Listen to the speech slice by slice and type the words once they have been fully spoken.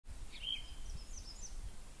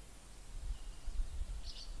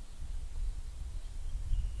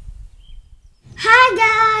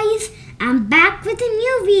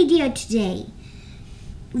video today.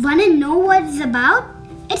 Wanna know what it's about?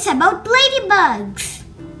 It's about ladybugs.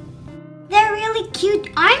 They're really cute,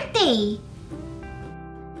 aren't they?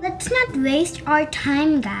 Let's not waste our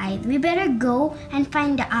time, guys. We better go and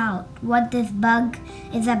find out what this bug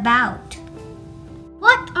is about.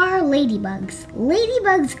 What are ladybugs?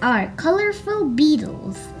 Ladybugs are colorful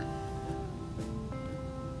beetles.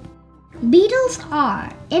 Beetles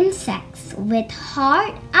are insects with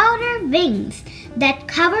hard outer wings that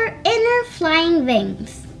cover inner flying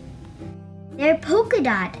wings. Their polka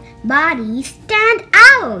dot bodies stand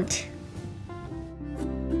out.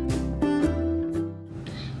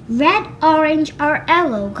 Red, orange, or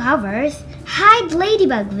yellow covers hide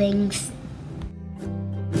ladybug wings.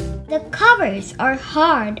 The covers are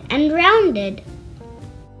hard and rounded.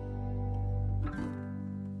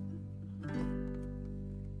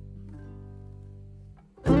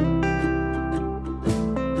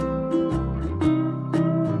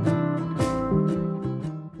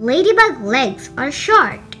 Ladybug legs are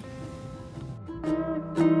short.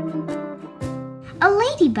 A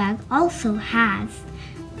ladybug also has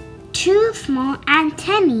two small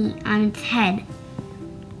antennae on its head.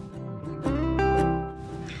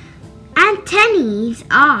 Antennae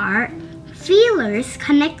are feelers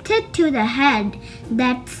connected to the head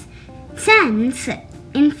that sends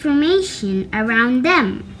information around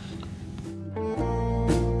them.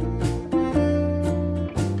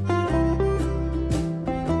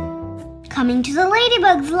 Coming to the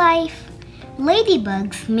ladybug's life.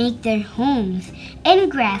 Ladybugs make their homes in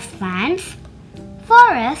grasslands,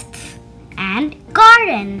 forests, and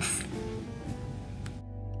gardens.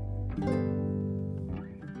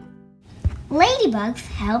 Ladybugs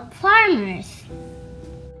help farmers.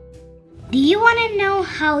 Do you want to know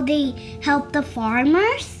how they help the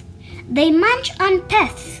farmers? They munch on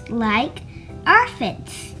pests like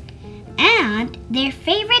aphids, and their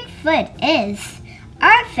favorite food is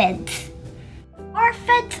aphids.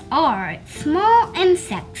 Aphids are small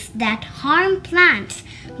insects that harm plants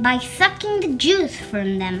by sucking the juice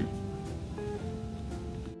from them.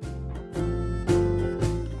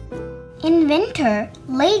 In winter,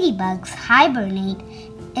 ladybugs hibernate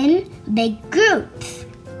in big groups.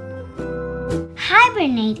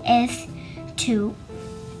 Hibernate is to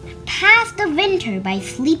pass the winter by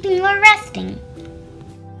sleeping or resting.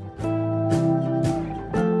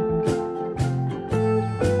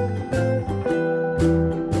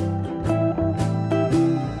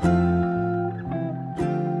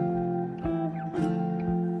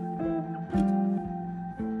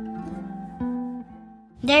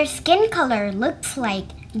 Their skin color looks like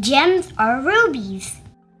gems or rubies.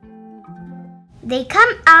 They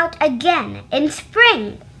come out again in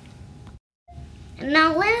spring.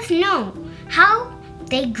 Now let us know how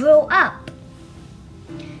they grow up.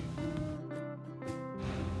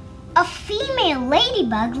 A female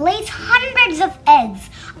ladybug lays hundreds of eggs.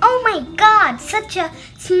 Oh my God, such a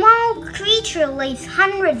small creature lays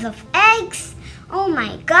hundreds of eggs. Oh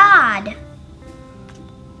my God.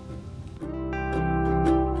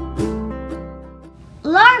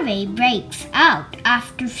 Larvae breaks out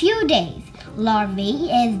after few days. Larvae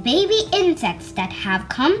is baby insects that have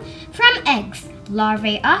come from eggs.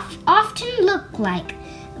 Larvae often look like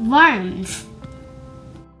worms.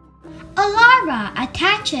 A larva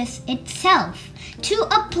attaches itself to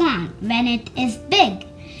a plant when it is big.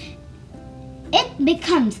 It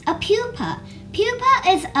becomes a pupa. Pupa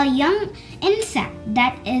is a young insect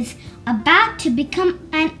that is about to become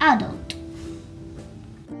an adult.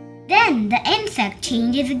 Then the insect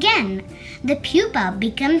changes again. The pupa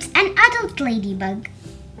becomes an adult ladybug.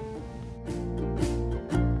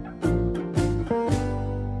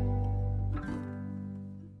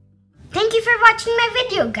 Thank you for watching my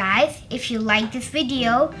video, guys. If you like this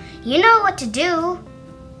video, you know what to do.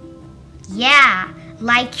 Yeah,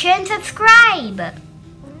 like, share, and subscribe.